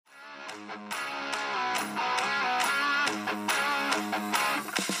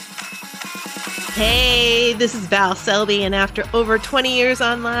Hey, this is Val Selby, and after over 20 years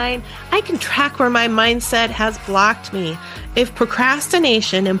online, I can track where my mindset has blocked me. If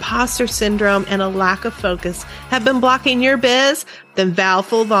procrastination, imposter syndrome, and a lack of focus have been blocking your biz, then Val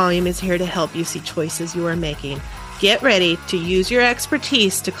Full Volume is here to help you see choices you are making. Get ready to use your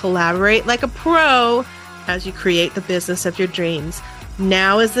expertise to collaborate like a pro as you create the business of your dreams.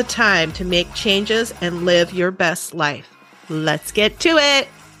 Now is the time to make changes and live your best life. Let's get to it.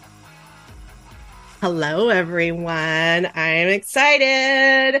 Hello, everyone. I'm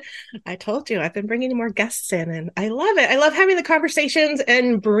excited. I told you I've been bringing more guests in, and I love it. I love having the conversations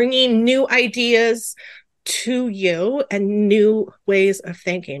and bringing new ideas to you and new ways of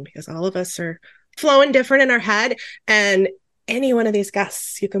thinking, because all of us are flowing different in our head, and any one of these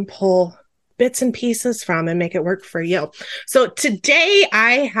guests you can pull bits and pieces from and make it work for you. So today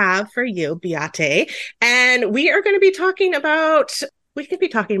I have for you Beate, and we are going to be talking about we could be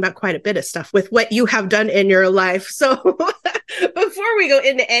talking about quite a bit of stuff with what you have done in your life. So before we go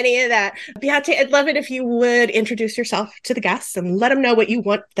into any of that, Beate, I'd love it if you would introduce yourself to the guests and let them know what you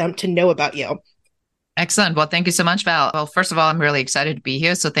want them to know about you. Excellent. Well, thank you so much, Val. Well, first of all, I'm really excited to be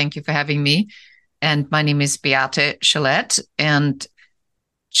here. So thank you for having me. And my name is Beate Chalette. And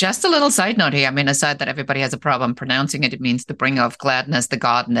just a little side note here. I mean, aside that everybody has a problem pronouncing it, it means the bringer of gladness, the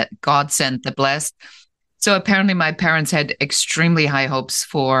God sent, the blessed. So apparently my parents had extremely high hopes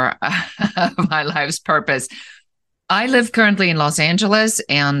for my life's purpose. I live currently in Los Angeles,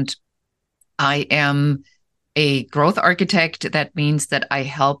 and I am a growth architect. That means that I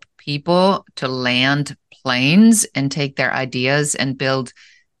help people to land planes and take their ideas and build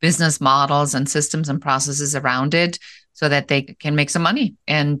business models and systems and processes around it so that they can make some money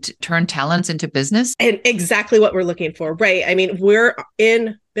and turn talents into business. And exactly what we're looking for, right? I mean, we're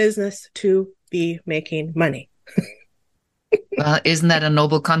in business to be making money. Well, isn't that a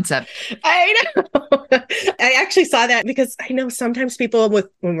noble concept? I know. I actually saw that because I know sometimes people when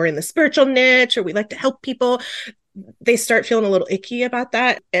we're in the spiritual niche or we like to help people, they start feeling a little icky about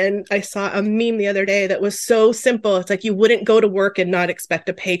that. And I saw a meme the other day that was so simple. It's like you wouldn't go to work and not expect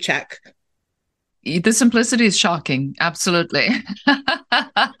a paycheck. The simplicity is shocking. Absolutely.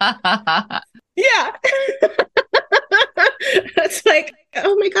 Yeah. It's like,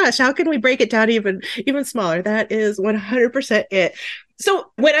 oh my gosh, how can we break it down even smaller? That is 100% it.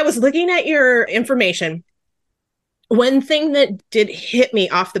 So when I was looking at your information, one thing that did hit me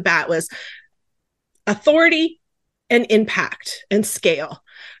off the bat was authority and impact and scale.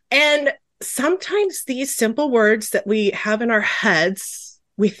 And sometimes these simple words that we have in our heads,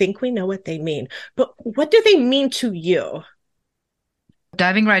 we think we know what they mean, but what do they mean to you?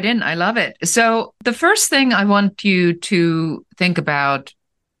 Diving right in. I love it. So the first thing I want you to think about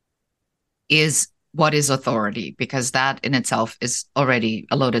is what is authority, because that in itself is already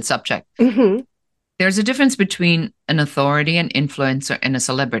a loaded subject. Mm-hmm. There's a difference between an authority, an influencer, and a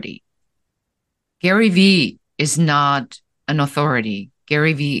celebrity. Gary Vee is not an authority.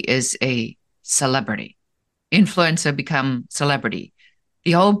 Gary Vee is a celebrity. Influencer become celebrity.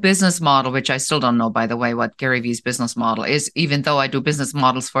 The whole business model, which I still don't know, by the way, what Gary Vee's business model is, even though I do business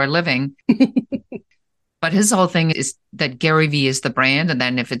models for a living. But his whole thing is that Gary Vee is the brand. And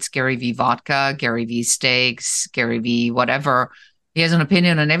then if it's Gary Vee vodka, Gary Vee steaks, Gary Vee whatever, he has an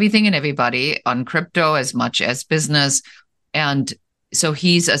opinion on everything and everybody, on crypto as much as business. And so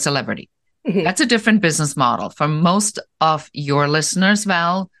he's a celebrity. Mm-hmm. That's a different business model. For most of your listeners,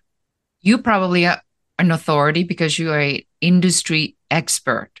 Val, you probably are an authority because you are an industry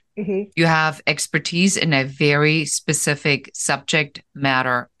expert. Mm-hmm. You have expertise in a very specific subject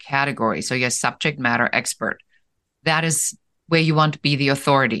matter category. So you're a subject matter expert. That is where you want to be the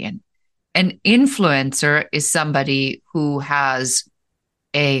authority in. An influencer is somebody who has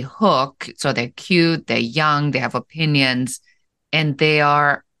a hook. So they're cute, they're young, they have opinions, and they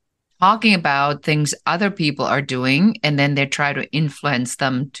are talking about things other people are doing, and then they try to influence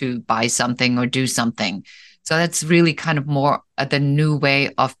them to buy something or do something. So that's really kind of more the new way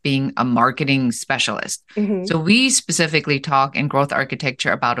of being a marketing specialist. Mm-hmm. So we specifically talk in growth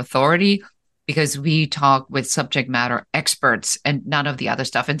architecture about authority because we talk with subject matter experts and none of the other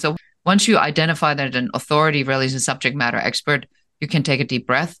stuff. And so once you identify that an authority really is a subject matter expert, you can take a deep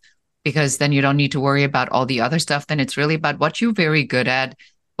breath, because then you don't need to worry about all the other stuff. Then it's really about what you're very good at.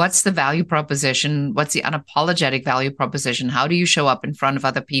 What's the value proposition? What's the unapologetic value proposition? How do you show up in front of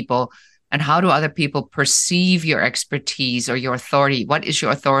other people? And how do other people perceive your expertise or your authority? What is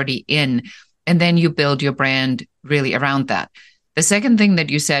your authority in? And then you build your brand really around that. The second thing that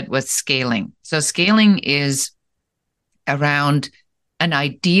you said was scaling. So scaling is around an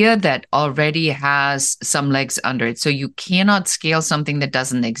idea that already has some legs under it. So you cannot scale something that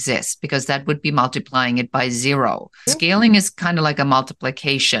doesn't exist because that would be multiplying it by zero. Scaling is kind of like a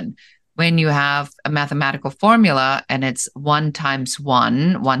multiplication. When you have a mathematical formula and it's 1 times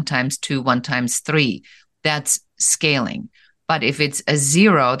 1, 1 times 2, 1 times 3, that's scaling. But if it's a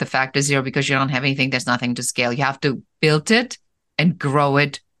zero, the factor zero, because you don't have anything, there's nothing to scale. You have to build it and grow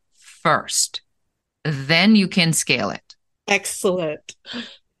it first. Then you can scale it. Excellent.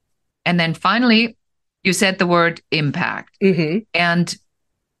 And then finally, you said the word impact. Mm-hmm. And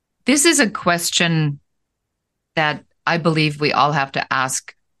this is a question that I believe we all have to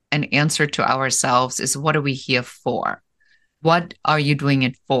ask and answer to ourselves is, what are we here for? What are you doing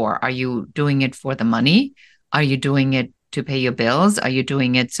it for? Are you doing it for the money? Are you doing it to pay your bills? Are you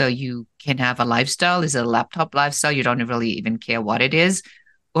doing it so you can have a lifestyle? Is it a laptop lifestyle? You don't really even care what it is.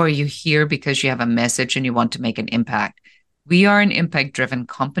 Or are you here because you have a message and you want to make an impact? We are an impact-driven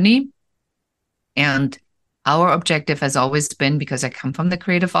company. And our objective has always been, because I come from the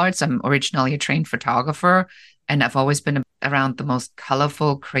creative arts, I'm originally a trained photographer, and I've always been around the most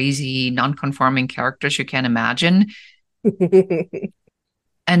colorful, crazy, non-conforming characters you can imagine.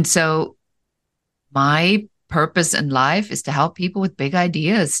 And so my purpose in life is to help people with big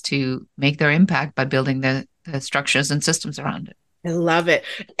ideas to make their impact by building the structures and systems around it. I love it.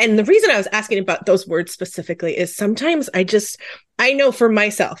 And the reason I was asking about those words specifically is sometimes I know for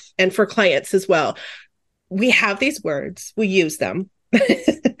myself and for clients as well, we have these words, we use them.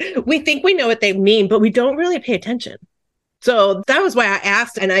 We think we know what they mean, but we don't really pay attention. So that was why I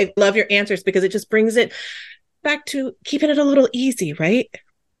asked, and I love your answers because it just brings it back to keeping it a little easy, right?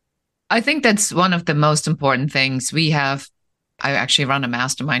 I think that's one of the most important things. I actually run a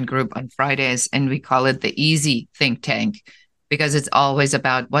mastermind group on Fridays, and we call it the Easy Think Tank, because it's always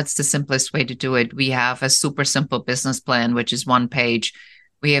about what's the simplest way to do it. We have a super simple business plan, which is 1 page.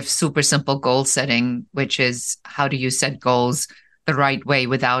 We have super simple goal setting, which is how do you set goals the right way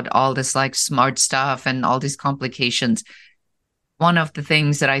without all this like smart stuff and all these complications. One of the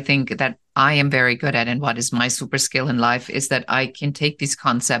things that I think that I am very good at and what is my super skill in life is that I can take these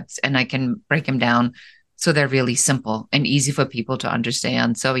concepts and I can break them down so they're really simple and easy for people to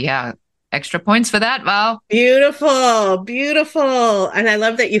understand. So yeah, extra points for that, Val. Beautiful, beautiful. And I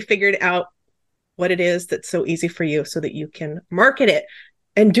love that you figured out what it is that's so easy for you so that you can market it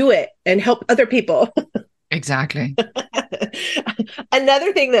and do it and help other people. Exactly.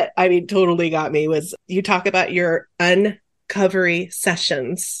 Another thing that totally got me was you talk about your uncovery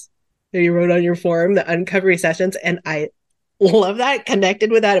sessions that you wrote on your form, the uncovery sessions. And I love that,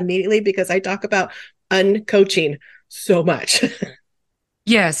 connected with that immediately because I talk about uncoaching so much.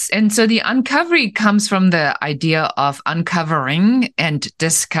 Yes. And so the uncovery comes from the idea of uncovering and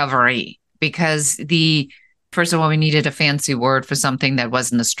discovery, because first of all, we needed a fancy word for something that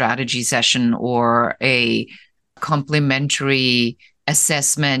wasn't a strategy session or a complimentary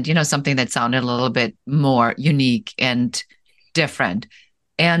assessment, something that sounded a little bit more unique and different.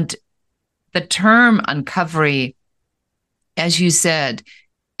 And the term uncovery, as you said,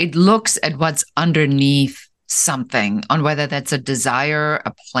 it looks at what's underneath something, on whether that's a desire,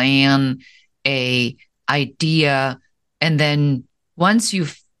 a plan, a idea. And then once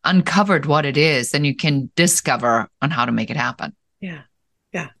you've uncovered what it is, then you can discover on how to make it happen. Yeah.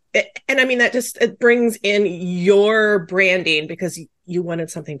 Yeah. And that just, it brings in your branding because you wanted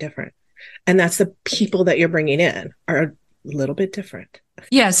something different. And that's the people that you're bringing in are a little bit different.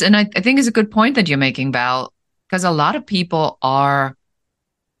 Yes. And I think it's a good point that you're making, Val, because a lot of people are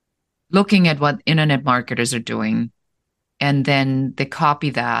looking at what internet marketers are doing, and then they copy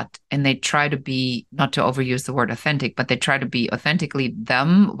that and they try to be, not to overuse the word authentic, but they try to be authentically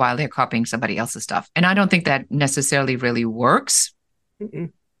them while they're copying somebody else's stuff. And I don't think that necessarily really works.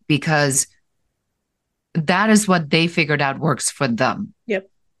 Mm-mm. Because that is what they figured out works for them. Yep.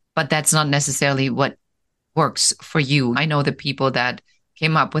 But that's not necessarily what works for you. I know the people that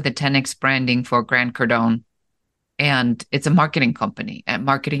came up with the 10X branding for Grant Cardone, and it's a marketing company, a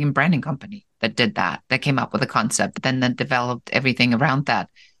marketing and branding company that did that came up with a concept, then that developed everything around that.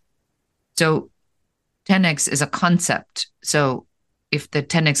 So 10X is a concept. So if the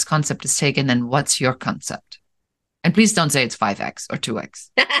 10X concept is taken, then what's your concept? And please don't say it's 5X or 2X.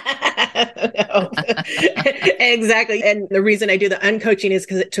 Exactly. And the reason I do the uncoaching is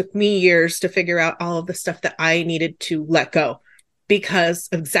because it took me years to figure out all of the stuff that I needed to let go because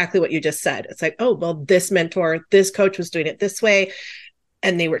of exactly what you just said. It's like, oh, well, this mentor, this coach was doing it this way.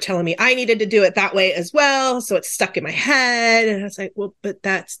 And they were telling me I needed to do it that way as well. So it's stuck in my head. And I was like, well, but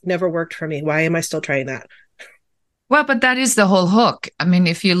that's never worked for me. Why am I still trying that? Well, but that is the whole hook. I mean,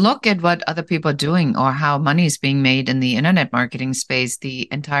 if you look at what other people are doing or how money is being made in the internet marketing space, the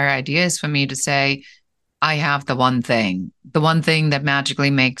entire idea is for me to say, I have the one thing that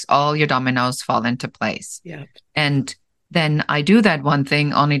magically makes all your dominoes fall into place. Yeah. And then I do that one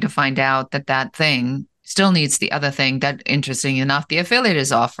thing only to find out that that thing still needs the other thing that, interesting enough, the affiliate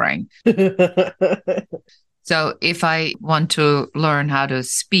is offering. So if I want to learn how to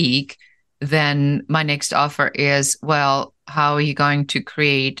speak, then my next offer is, well, how are you going to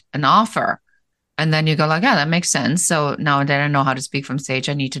create an offer? And then you go like, yeah, that makes sense. So now that I know how to speak from stage,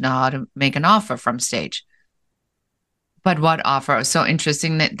 I need to know how to make an offer from stage. But what offer? So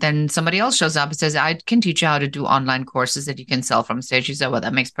interesting that then somebody else shows up and says, I can teach you how to do online courses that you can sell from stage. You say, well,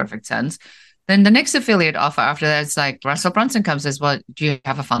 that makes perfect sense. Then the next affiliate offer after that, it's like Russell Brunson comes and says, well, do you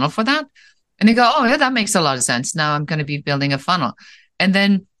have a funnel for that? And they go, oh, yeah, that makes a lot of sense. Now I'm going to be building a funnel. And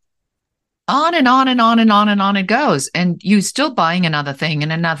then on and on and on and on and on it goes. And you still buying another thing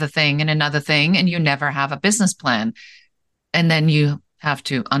and another thing and another thing, and you never have a business plan. And then you have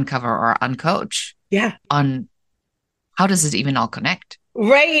to uncover or uncoach Yeah. on how does it even all connect?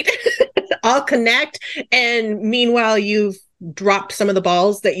 Right. All connect. And meanwhile, you've dropped some of the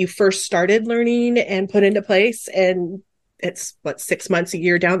balls that you first started learning and put into place. And it's 6 months, a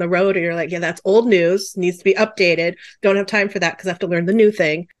year down the road. And you're like, yeah, that's old news, needs to be updated. Don't have time for that because I have to learn the new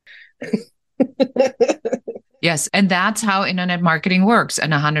thing. Yes. And that's how internet marketing works.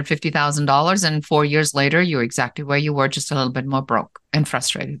 And $150,000. And 4 years later, you're exactly where you were, just a little bit more broke and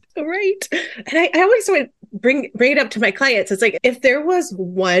frustrated. Right. And I always would bring it up to my clients. It's like, if there was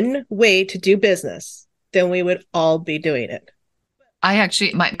one way to do business, then we would all be doing it.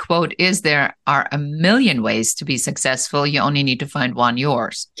 My quote is, there are a million ways to be successful. You only need to find one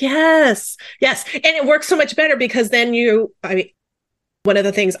yours. Yes. Yes. And it works so much better because then one of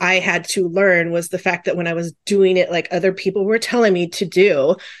the things I had to learn was the fact that when I was doing it like other people were telling me to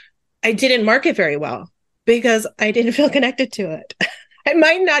do, I didn't market very well because I didn't feel connected to it. I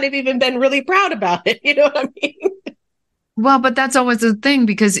might not have even been really proud about it. You know what I mean? Well, but that's always the thing,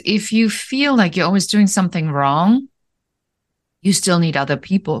 because if you feel like you're always doing something wrong, you still need other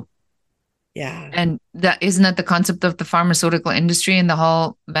people. Yeah. And isn't that the concept of the pharmaceutical industry and the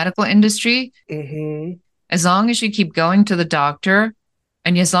whole medical industry? Mm-hmm. As long as you keep going to the doctor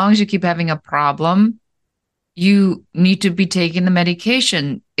and as long as you keep having a problem, you need to be taking the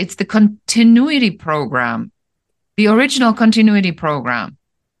medication. It's the continuity program, the original continuity program.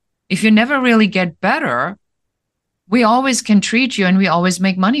 If you never really get better, we always can treat you and we always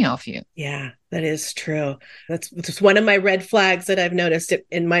make money off you. Yeah, that is true. That's one of my red flags that I've noticed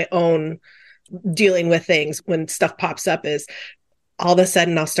in my own dealing with things when stuff pops up is all of a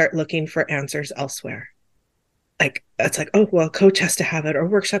sudden I'll start looking for answers elsewhere. Like, it's like, oh, well, coach has to have it or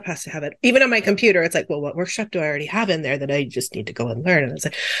workshop has to have it. Even on my computer, it's like, well, what workshop do I already have in there that I just need to go and learn? And it's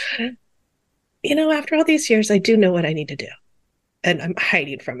like, after all these years, I do know what I need to do. And I'm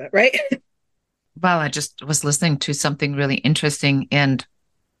hiding from it, right? Well, I just was listening to something really interesting, and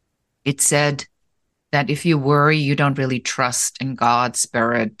it said that if you worry, you don't really trust in God,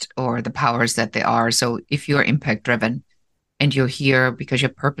 spirit, or the powers that they are. So if you're impact driven and you're here because you're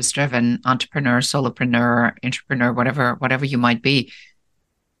purpose driven, entrepreneur, solopreneur, entrepreneur, whatever you might be,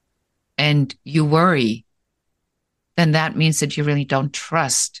 and you worry, then that means that you really don't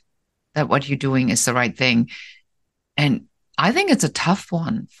trust that what you're doing is the right thing. And I think it's a tough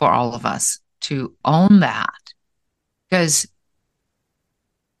one for all of us to own that, because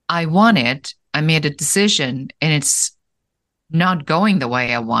I want it. I made a decision and it's not going the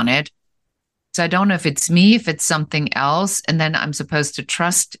way I want it. So I don't know if it's me, if it's something else. And then I'm supposed to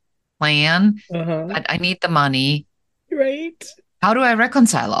trust, plan, but I need the money. Right. How do I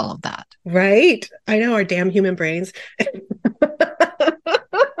reconcile all of that? Right. I know, our damn human brains.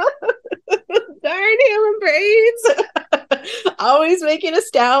 Darn human brains. Always making us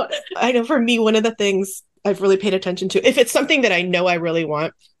doubt. I know for me, one of the things I've really paid attention to, if it's something that I know I really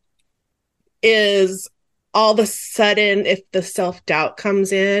want, is all of a sudden, if the self-doubt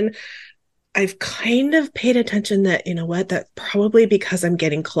comes in, I've kind of paid attention that, you know what, that's probably because I'm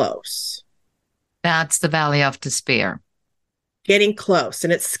getting close. That's the valley of despair. Getting close,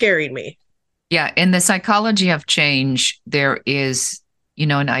 and it's scaring me. Yeah. In the psychology of change, there is,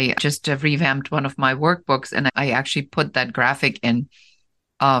 and I just revamped one of my workbooks, and I actually put that graphic in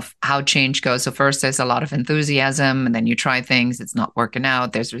of how change goes. So first there's a lot of enthusiasm, and then you try things, it's not working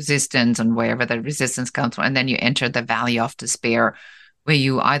out. There's resistance, and wherever the resistance comes from, and then you enter the valley of despair, where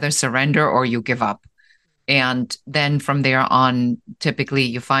you either surrender or you give up. And then from there on, typically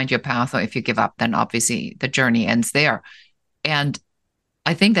you find your path, or if you give up, then obviously the journey ends there. And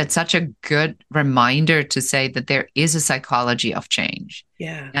I think that's such a good reminder to say that there is a psychology of change.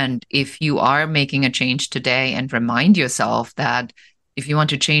 Yeah. And if you are making a change today, and remind yourself that if you want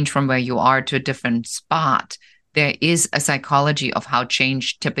to change from where you are to a different spot, there is a psychology of how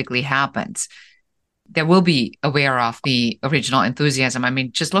change typically happens. There will be aware of the original enthusiasm. I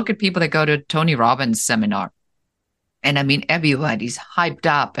mean, just look at people that go to Tony Robbins seminar. And I mean, everybody's hyped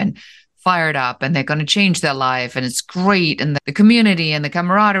up and fired up, and they're going to change their life. And it's great. And the community and the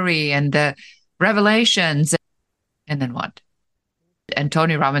camaraderie and the revelations. And then what? And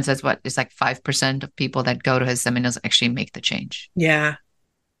Tony Robbins says what? It's like 5% of people that go to his seminars actually make the change. Yeah.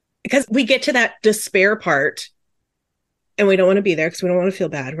 Because we get to that despair part and we don't want to be there because we don't want to feel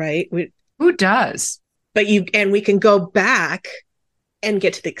bad, right? Who does? But we can go back and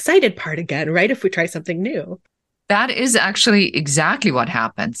get to the excited part again, right? If we try something new. That is actually exactly what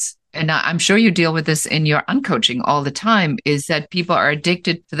happens. And I'm sure you deal with this in your uncoaching all the time, is that people are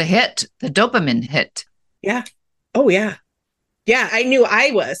addicted to the hit, the dopamine hit. Yeah. Oh, yeah. Yeah, I knew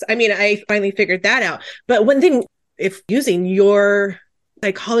I was. I mean, I finally figured that out. But one thing, if using your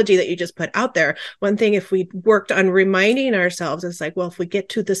psychology that you just put out there, one thing, if we worked on reminding ourselves, is like, well, if we get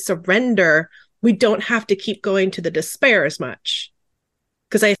to the surrender, we don't have to keep going to the despair as much.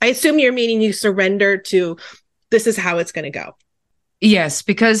 Because I assume you're meaning you surrender to this is how it's going to go. Yes,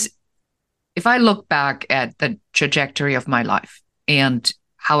 because if I look back at the trajectory of my life and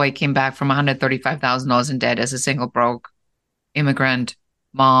how I came back from $135,000 in debt as a single broke immigrant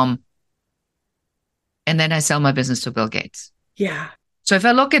mom, and then I sell my business to Bill Gates. Yeah. So if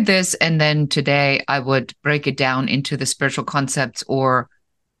I look at this and then today I would break it down into the spiritual concepts or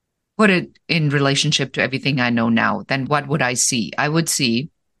put it in relationship to everything I know now, then what would I see? I would see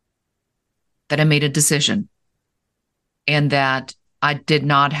that I made a decision and that I did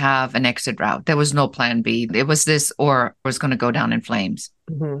not have an exit route. There was no plan B. It was this or it was going to go down in flames.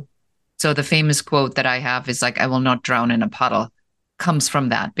 Mm-hmm. So the famous quote that I have is like, I will not drown in a puddle, comes from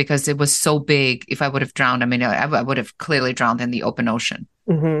that because it was so big. If I would have drowned, I mean, I would have clearly drowned in the open ocean.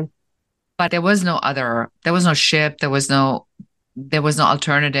 Mm-hmm. But there was no ship. There was no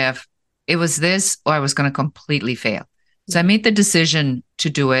alternative. It was this or I was going to completely fail. So I made the decision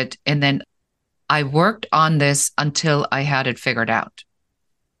to do it. And then I worked on this until I had it figured out.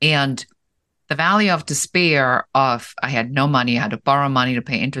 And the valley of despair of I had no money, I had to borrow money to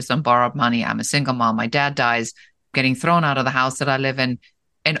pay interest on borrowed money. I'm a single mom. My dad dies, getting thrown out of the house that I live in,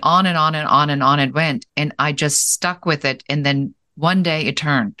 and on and on and on and on it went. And I just stuck with it. And then one day it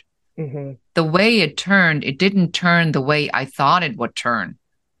turned. Mm-hmm. The way it turned, it didn't turn the way I thought it would turn.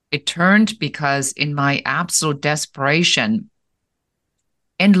 It turned because in my absolute desperation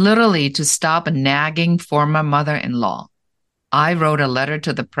and literally to stop a nagging former mother-in-law, I wrote a letter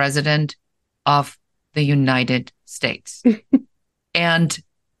to the president of the United States. And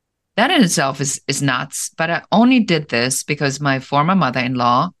that in itself is nuts. But I only did this because my former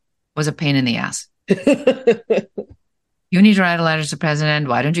mother-in-law was a pain in the ass. You need to write a letter to the president.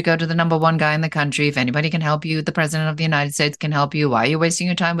 Why don't you go to the number one guy in the country? If anybody can help you, the president of the United States can help you. Why are you wasting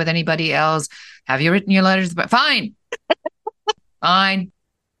your time with anybody else? Have you written your letters? Fine. Fine.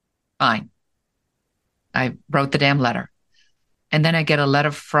 Fine. I wrote the damn letter. And then I get a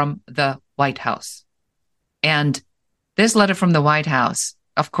letter from the White House. And this letter from the White House,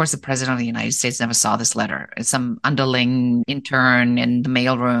 of course, the president of the United States never saw this letter. Some underling intern in the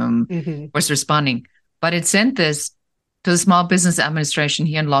mailroom was responding. But it sent this to the Small Business Administration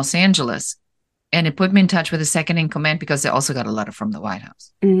here in Los Angeles. And it put me in touch with the second in command because they also got a letter from the White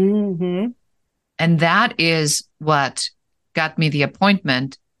House. Mm-hmm. And that is what got me the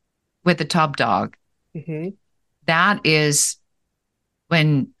appointment with the top dog. Mm-hmm. That is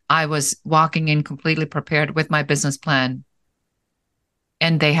when I was walking in completely prepared with my business plan.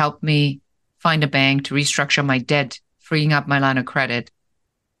 And they helped me find a bank to restructure my debt, freeing up my line of credit.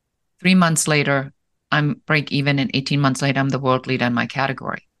 3 months later, I'm break even, and 18 months later, I'm the world leader in my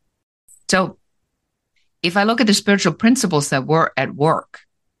category. So if I look at the spiritual principles that were at work,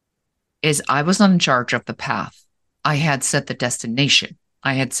 is I was not in charge of the path. I had set the destination.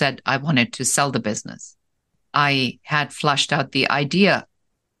 I had said I wanted to sell the business. I had flushed out the idea,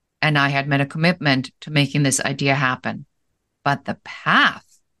 and I had made a commitment to making this idea happen. But the path,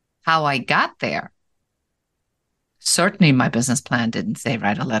 how I got there, certainly my business plan didn't say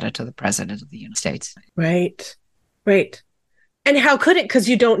write a letter to the president of the United States. Right. Right. And how could it? Because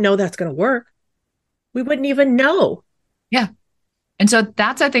you don't know that's going to work. We wouldn't even know. Yeah. And so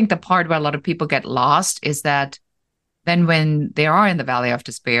that's, I think, the part where a lot of people get lost is that then when they are in the valley of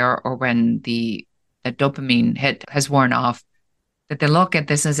despair or when the dopamine hit has worn off, that they look at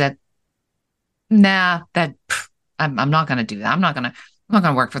this as that, I'm not going to do that. I'm I'm not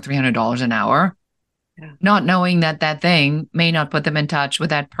going to work for $300 an hour. Yeah. Not knowing that that thing may not put them in touch with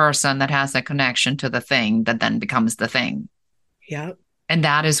that person that has that connection to the thing that then becomes the thing. Yeah. And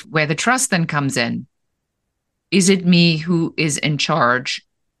that is where the trust then comes in. Is it me who is in charge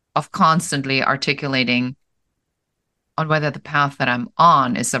of constantly articulating on whether the path that I'm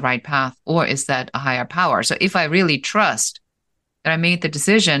on is the right path, or is that a higher power? So if I really trust that I made the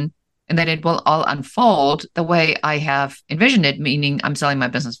decision and that it will all unfold the way I have envisioned it, meaning I'm selling my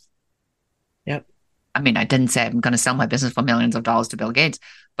business. Yep. I mean, I didn't say I'm going to sell my business for millions of dollars to Bill Gates,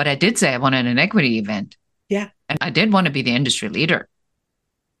 but I did say I wanted an equity event. Yeah. And I did want to be the industry leader.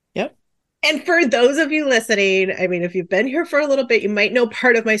 Yep. And for those of you listening, I mean, if you've been here for a little bit, you might know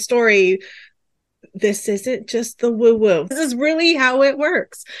part of my story. This isn't just the woo-woo. This is really how it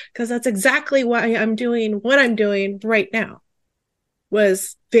works, because that's exactly why I'm doing what I'm doing right now.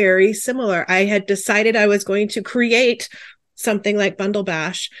 Was very similar. I had decided I was going to create something like Bundle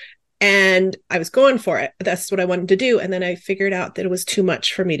Bash, and I was going for it. That's what I wanted to do. And then I figured out that it was too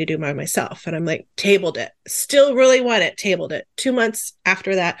much for me to do by myself. And I'm like, tabled it. Still really want it, tabled it. 2 months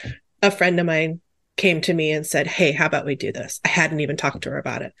after that, a friend of mine came to me and said, hey, how about we do this? I hadn't even talked to her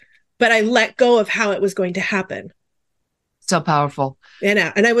about it, but I let go of how it was going to happen. So powerful. And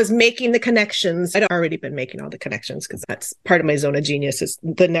I was making the connections. I'd already been making all the connections because that's part of my zone of genius, is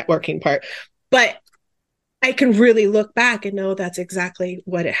the networking part. But I can really look back and know that's exactly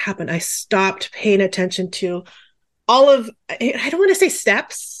what it happened. I stopped paying attention to all of, I don't want to say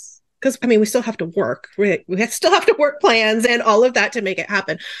steps, because I mean, we still have to work. We still have to work plans and all of that to make it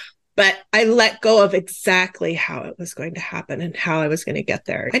happen. But I let go of exactly how it was going to happen and how I was going to get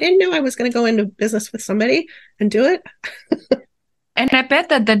there. I didn't know I was going to go into business with somebody and do it. And I bet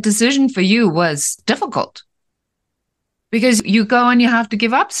that the decision for you was difficult, because you go and you have to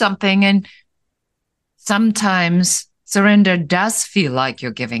give up something. And sometimes surrender does feel like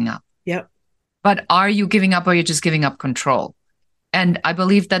you're giving up. Yep. But are you giving up, or you're just giving up control? And I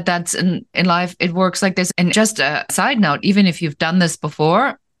believe that that's in life, it works like this. And just a side note, even if you've done this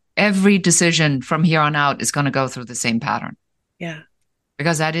before, every decision from here on out is going to go through the same pattern. Yeah.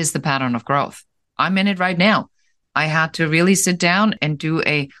 Because that is the pattern of growth. I'm in it right now. I had to really sit down and do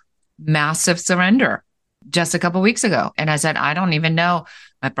a massive surrender just a couple of weeks ago. And I said, I don't even know.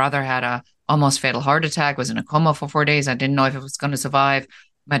 My brother had a almost fatal heart attack, was in a coma for 4 days. I didn't know if it was going to survive.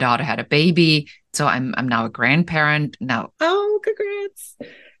 My daughter had a baby. So I'm now a grandparent. Now, oh, congrats.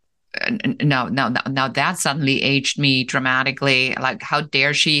 Now that suddenly aged me dramatically. Like, how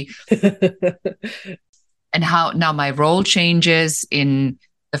dare she? And how now my role changes in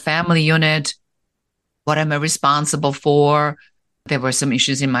the family unit. What am I responsible for? There were some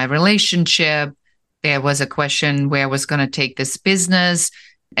issues in my relationship. There was a question where I was going to take this business.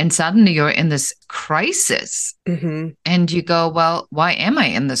 And suddenly you're in this crisis. Mm-hmm. And you go, well, why am I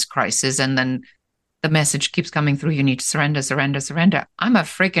in this crisis? And then the message keeps coming through. You need to surrender, surrender, surrender. I'm a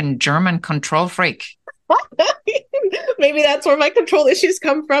freaking German control freak. Maybe that's where my control issues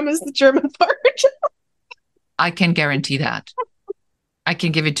come from, is the German part. I can guarantee that. I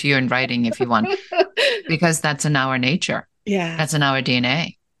can give it to you in writing if you want, because that's in our nature. Yeah. That's in our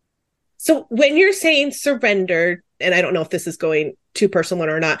DNA. So when you're saying surrender, and I don't know if this is going too personal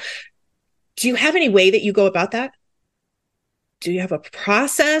or not, do you have any way that you go about that? Do you have a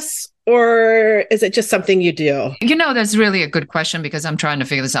process, or is it just something you do? You know, that's really a good question, because I'm trying to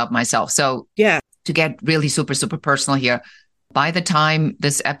figure this out myself. So yeah, to get really super, super personal here, by the time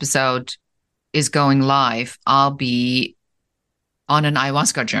this episode is going live, I'll be on an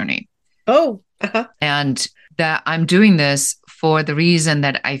ayahuasca journey. Oh, uh-huh. And that I'm doing this for the reason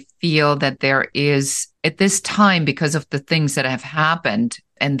that I feel that there is, at this time, because of the things that have happened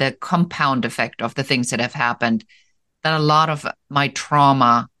and the compound effect of the things that have happened, that a lot of my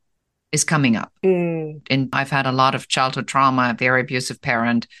trauma is coming up. Mm. And I've had a lot of childhood trauma, a very abusive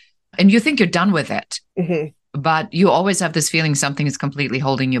parent, and you think you're done with it. Mm-hmm. But you always have this feeling something is completely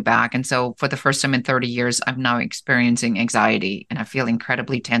holding you back. And so for the first time in 30 years, I'm now experiencing anxiety, and I feel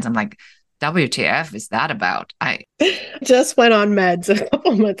incredibly tense. I'm like, WTF is that about? I just went on meds a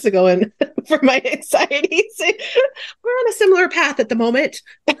couple months ago, and for my anxiety, we're on a similar path at the moment.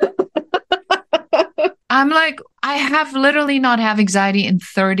 I'm like, I have literally not had anxiety in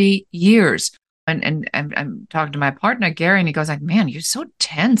 30 years. And I'm talking to my partner, Gary, and he goes like, man, you're so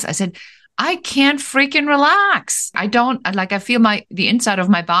tense. I said, I can't freaking relax. I feel the inside of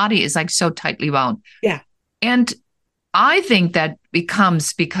my body is like so tightly wound. Yeah. And I think that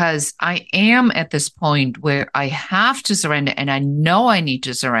becomes because I am at this point where I have to surrender, and I know I need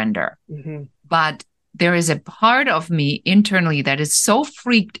to surrender. Mm-hmm. But there is a part of me internally that is so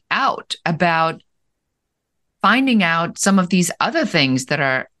freaked out about finding out some of these other things that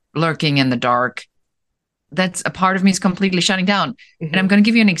are lurking in the dark, that's a part of me is completely shutting down. And I'm going to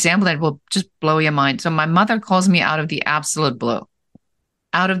give you an example that will just blow your mind. So my mother calls me out of the absolute blue,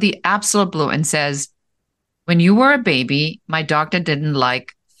 and says, when you were a baby, my doctor didn't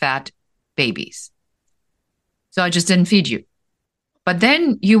like fat babies. So I just didn't feed you. But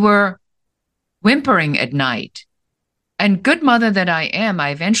then you were whimpering at night. And good mother that I am,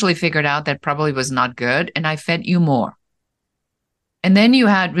 I eventually figured out that probably was not good, and I fed you more. And then you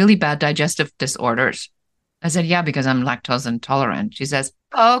had really bad digestive disorders. I said, yeah, because I'm lactose intolerant. She says,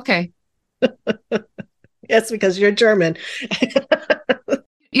 oh, okay. Yes, because you're German.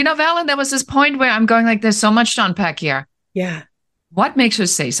 Valen, there was this point where I'm going like, there's so much to unpack here. Yeah. What makes her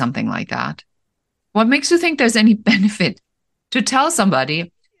say something like that? What makes you think there's any benefit to tell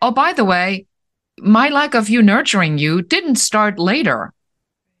somebody, oh, by the way, my lack of you nurturing you didn't start later.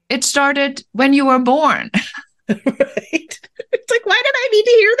 It started when you were born. Right. It's like, why did I need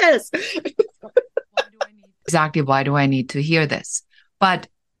to hear this? Exactly. Why do I need to hear this? But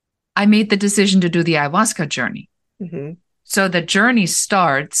I made the decision to do the ayahuasca journey. So the journey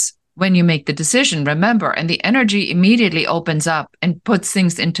starts when you make the decision, remember, and the energy immediately opens up and puts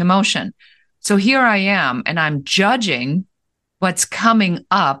things into motion. So here I am, and I'm judging what's coming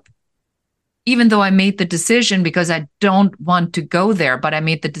up, even though I made the decision because I don't want to go there, but I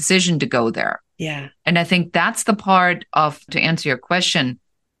made the decision to go there. Yeah. And I think that's the part of, to answer your question,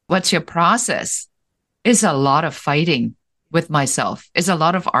 what's your process? Is a lot of fighting with myself. It's a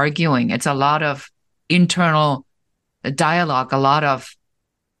lot of arguing. It's a lot of internal dialogue, a lot of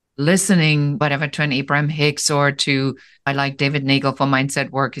listening, whatever, to an Abraham Hicks or to, I like David Nagel for mindset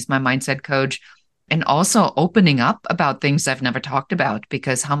work. He's my mindset coach. And also opening up about things I've never talked about,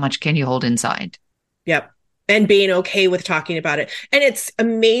 because how much can you hold inside? Yep. And being okay with talking about it. And it's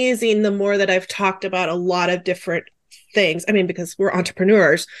amazing the more that I've talked about a lot of different things. I mean, because we're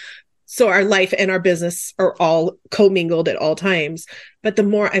entrepreneurs, so our life and our business are all commingled at all times. But the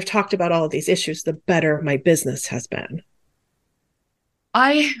more I've talked about all of these issues, the better my business has been.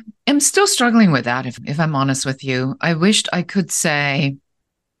 I am still struggling with that, if I'm honest with you. I wished I could say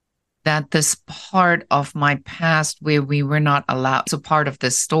that this part of my past where we were not allowed. So part of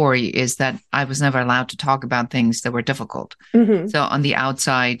this story is that I was never allowed to talk about things that were difficult. So on the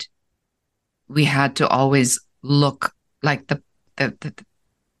outside, we had to always look like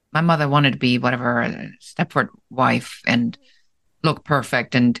my mother wanted to be whatever, a Stepford wife and look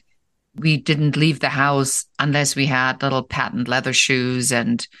perfect. And we didn't leave the house unless we had little patent leather shoes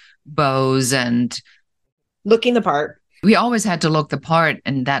and bows and looking the part. We always had to look the part,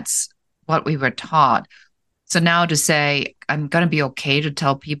 and that's what we were taught. So now to say, I'm going to be okay to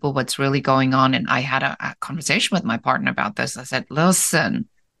tell people what's really going on. And I had a conversation with my partner about this. I said, listen,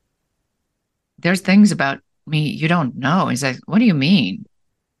 there's things about me you don't know. He's like, what do you mean?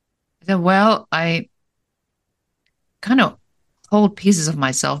 I said, well, I kind of hold pieces of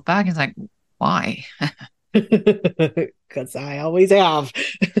myself back. He's like, why? Because I always have.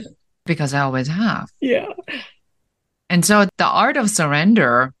 Because I always have. Yeah. And so the art of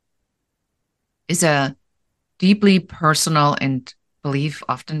surrender is a deeply personal and believe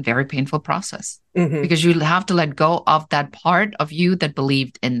often very painful process, because you have to let go of that part of you that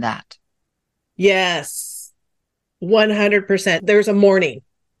believed in that. Yes. 100%. There's a mourning.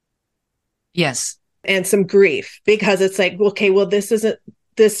 Yes. And some grief, because it's like, okay, well, this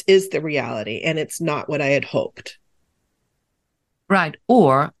is the reality, and it's not what I had hoped. Right.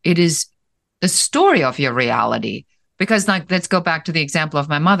 Or it is the story of your reality, because like, let's go back to the example of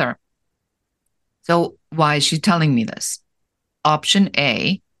my mother. So why is she telling me this? Option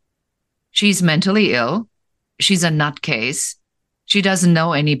A, she's mentally ill. She's a nutcase. She doesn't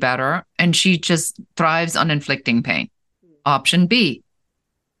know any better, and she just thrives on inflicting pain. Option B,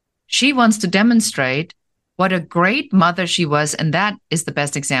 she wants to demonstrate what a great mother she was, and that is the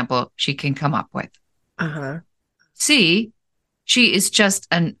best example she can come up with. C, she is just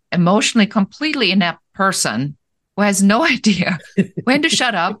an emotionally completely inept person who has no idea when to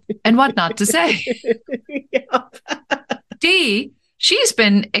shut up and what not to say. D, she's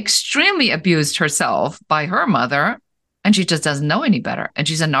been extremely abused herself by her mother, and she just doesn't know any better. And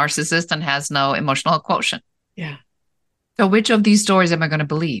she's a narcissist and has no emotional quotient. Yeah. So which of these stories am I going to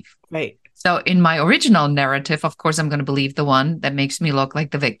believe? Right. So in my original narrative, of course, I'm going to believe the one that makes me look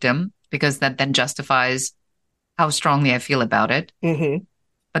like the victim, because that then justifies how strongly I feel about it.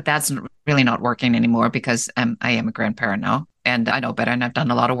 But that's really not working anymore, because I am a grandparent now, and I know better, and I've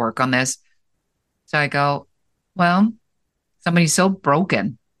done a lot of work on this. So I go, well, somebody's so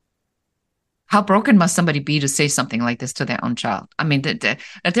broken. How broken must somebody be to say something like this to their own child? I mean,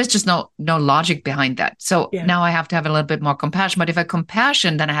 there's just no logic behind that. So Yeah. now I have to have a little bit more compassion. But if I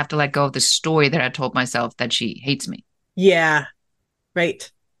compassion, then I have to let go of the story that I told myself that she hates me. Yeah.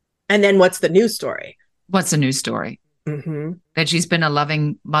 Right. And then what's the new story? What's the new story? Mm-hmm. That she's been a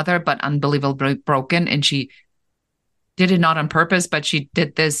loving mother, but unbelievably broken. And she did it not on purpose, but she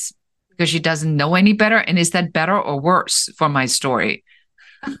did this because she doesn't know any better. And is that better or worse for my story?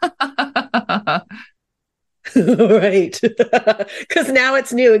 Right. Because now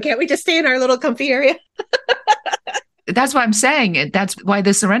it's new. Can't we just stay in our little comfy area? That's what I'm saying. That's why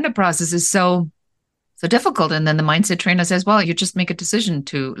the surrender process is so difficult. And then the mindset trainer says, well, you just make a decision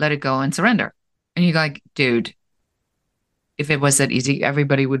to let it go and surrender. And you're like, dude, if it was that easy,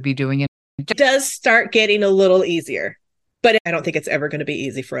 everybody would be doing it. It does start getting a little easier, but I don't think it's ever going to be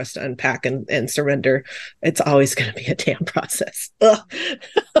easy for us to unpack and surrender. It's always going to be a damn process.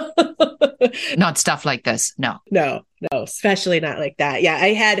 Not stuff like this. No. No, especially not like that. Yeah,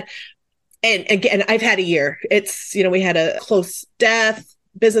 and again, I've had a year. It's, we had a close death,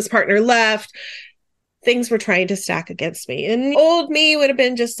 business partner left. Things were trying to stack against me. And old me would have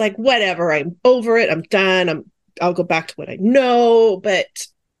been just like, whatever, I'm over it. I'm done. I'll go back to what I know. But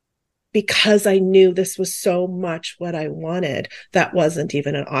because I knew this was so much what I wanted, that wasn't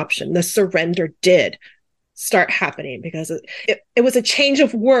even an option. The surrender did start happening because it was a change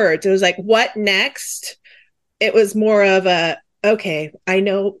of words. It was like, what next? It was more of okay, I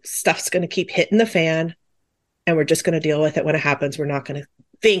know stuff's going to keep hitting the fan and we're just going to deal with it when it happens. We're not going to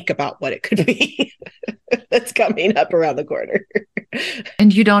think about what it could be that's coming up around the corner.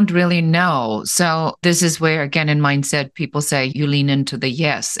 And you don't really know. So this is where, again, in mindset, people say you lean into the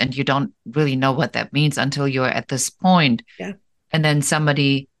yes, and you don't really know what that means until you're at this point. Yeah. And then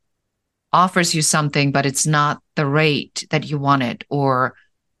somebody offers you something, but it's not the rate that you wanted, or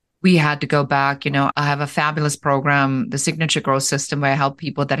we had to go back. I have a fabulous program, the Signature Growth System, where I help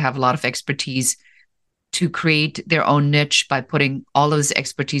people that have a lot of expertise to create their own niche by putting all of this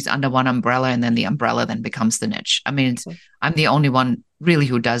expertise under one umbrella, and then the umbrella then becomes the niche. I mean, I'm the only one really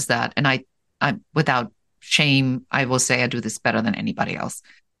who does that. And I without shame, I will say I do this better than anybody else.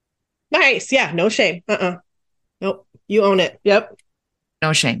 Nice. Yeah. No shame. Nope. You own it. Yep.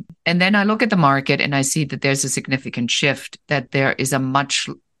 No shame. And then I look at the market and I see that there's a significant shift, that there is a much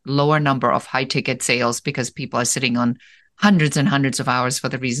lower number of high ticket sales because people are sitting on hundreds and hundreds of hours for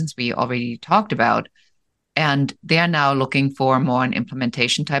the reasons we already talked about. And they're now looking for more an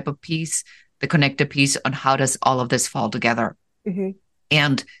implementation type of piece, the connector piece on how does all of this fall together. Mm-hmm.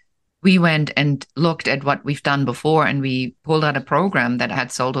 And we went and looked at what we've done before, and we pulled out a program that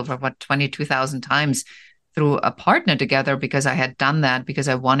had sold over 22,000 times through a partner together, because I had done that because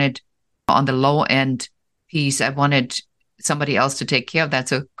I wanted on the low end piece, I wanted somebody else to take care of that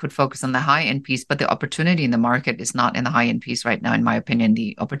so could focus on the high end piece. But the opportunity in the market is not in the high end piece right now. In my opinion,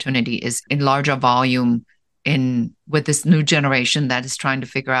 the opportunity is in larger volume with this new generation that is trying to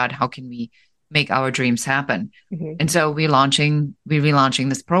figure out how can we make our dreams happen. Mm-hmm. And so we're relaunching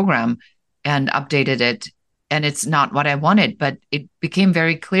this program and updated it. And it's not what I wanted, but it became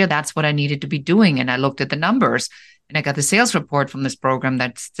very clear that's what I needed to be doing. And I looked at the numbers and I got the sales report from this program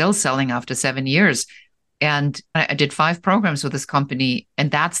that's still selling after 7 years. And I did 5 programs with this company, and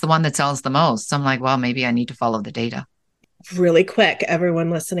that's the one that sells the most. So I'm like, well, maybe I need to follow the data. Really quick, everyone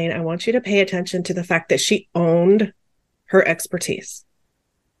listening, I want you to pay attention to the fact that she owned her expertise.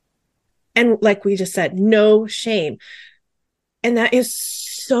 And like we just said, no shame. And that is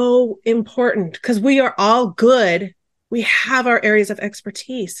so important because we are all good. We have our areas of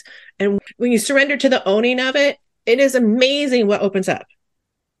expertise. And when you surrender to the owning of it, it is amazing what opens up.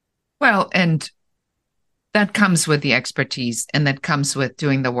 Well, and that comes with the expertise, and that comes with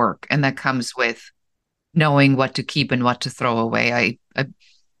doing the work, and that comes with knowing what to keep and what to throw away.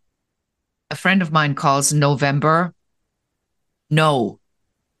 A friend of mine calls November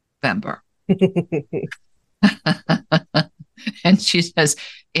November. And she says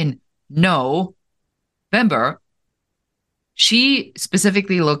in November, she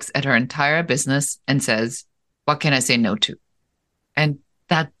specifically looks at her entire business and says, what can I say no to? And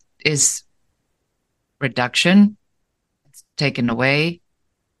that is reduction. It's taken away.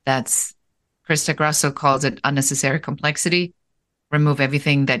 That's Krista Grasso calls it unnecessary complexity. Remove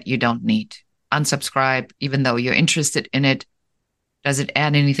everything that you don't need. Unsubscribe, even though you're interested in it. Does it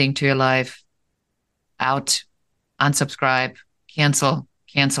add anything to your life? Out. Unsubscribe. Cancel,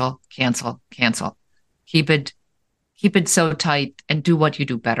 cancel, cancel, cancel. Keep it so tight and do what you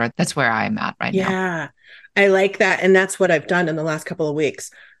do better. That's where I'm at right now. Yeah, I like that. And that's what I've done in the last couple of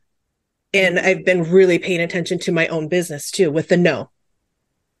weeks. And I've been really paying attention to my own business too with the no.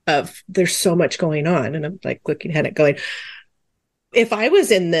 of there's so much going on. And I'm like looking at it going, if I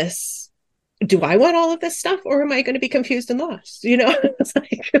was in this, do I want all of this stuff, or am I going to be confused and lost? It's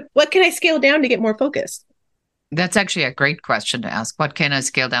like, what can I scale down to get more focused? That's actually a great question to ask. What can I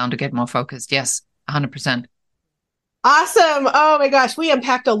scale down to get more focused? Yes, 100%. Awesome. Oh my gosh. We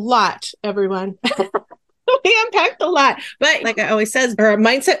unpacked a lot, everyone. We unpacked a lot. But like I always says, our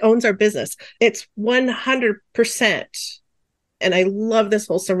mindset owns our business. It's 100%. And I love this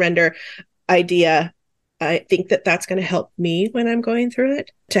whole surrender idea. I think that that's going to help me when I'm going through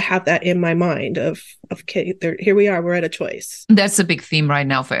it, to have that in my mind of okay, here we are, we're at a choice. That's a big theme right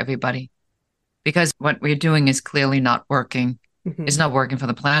now for everybody, because what we're doing is clearly not working. Mm-hmm. It's not working for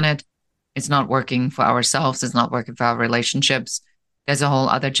the planet. It's not working for ourselves. It's not working for our relationships. There's a whole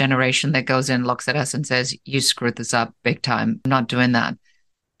other generation that goes in, looks at us and says, you screwed this up big time. I'm not doing that.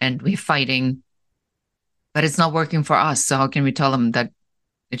 And we're fighting, but it's not working for us. So how can we tell them that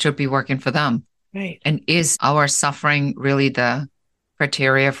it should be working for them? Right. And is our suffering really the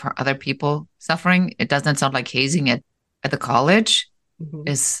criteria for other people suffering? It doesn't sound like hazing it at the college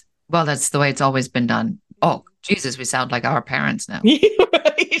is, well, that's the way it's always been done. Oh, Jesus, we sound like our parents now.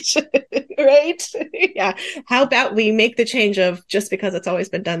 Right. Yeah. How about we make the change of, just because it's always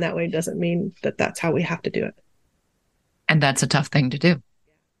been done that way doesn't mean that that's how we have to do it. And that's a tough thing to do.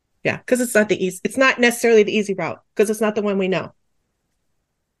 Yeah. Because it's not necessarily the easy route, because it's not the one we know.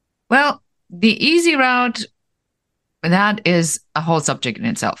 Well, the easy route, that is a whole subject in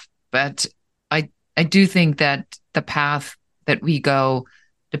itself. But I do think that the path that we go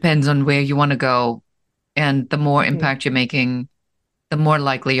depends on where you want to go. And the more impact you're making, the more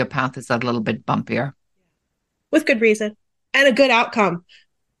likely your path is a little bit bumpier. With good reason and a good outcome.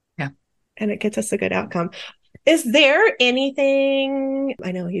 Yeah. And it gets us a good outcome. Is there anything,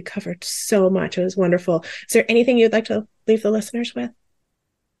 I know you covered so much, it was wonderful. Is there anything you'd like to leave the listeners with?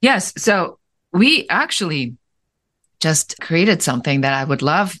 Yes. So we actually just created something that I would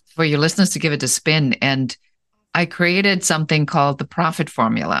love for your listeners to give it a spin. And I created something called the Profit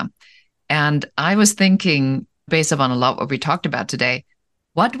Formula. And I was thinking, based upon a lot of what we talked about today,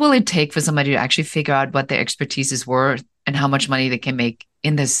 what will it take for somebody to actually figure out what their expertise is worth and how much money they can make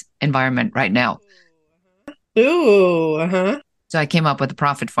in this environment right now? Ooh, uh-huh. So I came up with the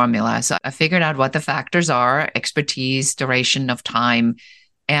profit formula. So I figured out what the factors are: expertise, duration of time,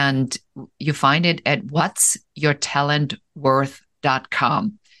 and you find it at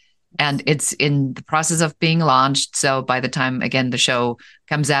whatsyourtalentworth.com. And it's in the process of being launched. So by the time, again, the show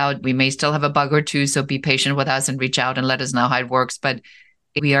comes out, we may still have a bug or two. So be patient with us and reach out and let us know how it works. But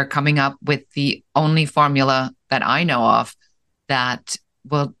we are coming up with the only formula that I know of that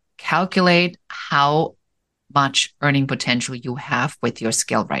will calculate how much earning potential you have with your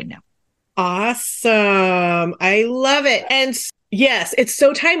skill right now. Awesome. I love it. And yes, it's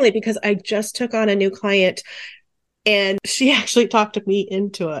so timely, because I just took on a new client and she actually talked me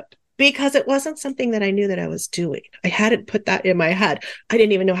into it, because it wasn't something that I knew that I was doing. I hadn't put that in my head. I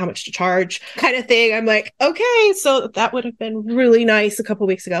didn't even know how much to charge, kind of thing. I'm like, okay, so that would have been really nice a couple of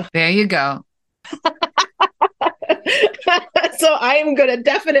weeks ago. There you go. So I'm going to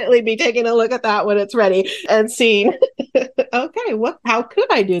definitely be taking a look at that when it's ready and seeing, okay, how could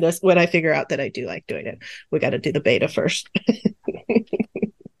I do this when I figure out that I do like doing it? We got to do the beta first.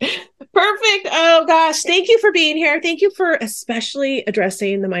 Perfect. Oh gosh. Thank you for being here. Thank you for especially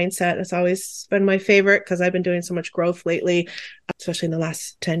addressing the mindset. It's always been my favorite, because I've been doing so much growth lately, especially in the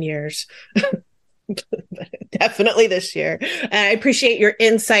last 10 years. Definitely this year. I appreciate your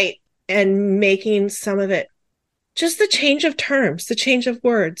insight and making some of it, just the change of terms, the change of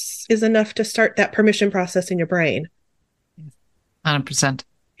words is enough to start that permission process in your brain. 100%.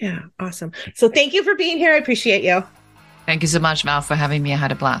 Yeah. Awesome. So thank you for being here. I appreciate you. Thank you so much, Val, for having me. I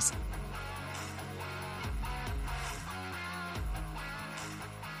had a blast.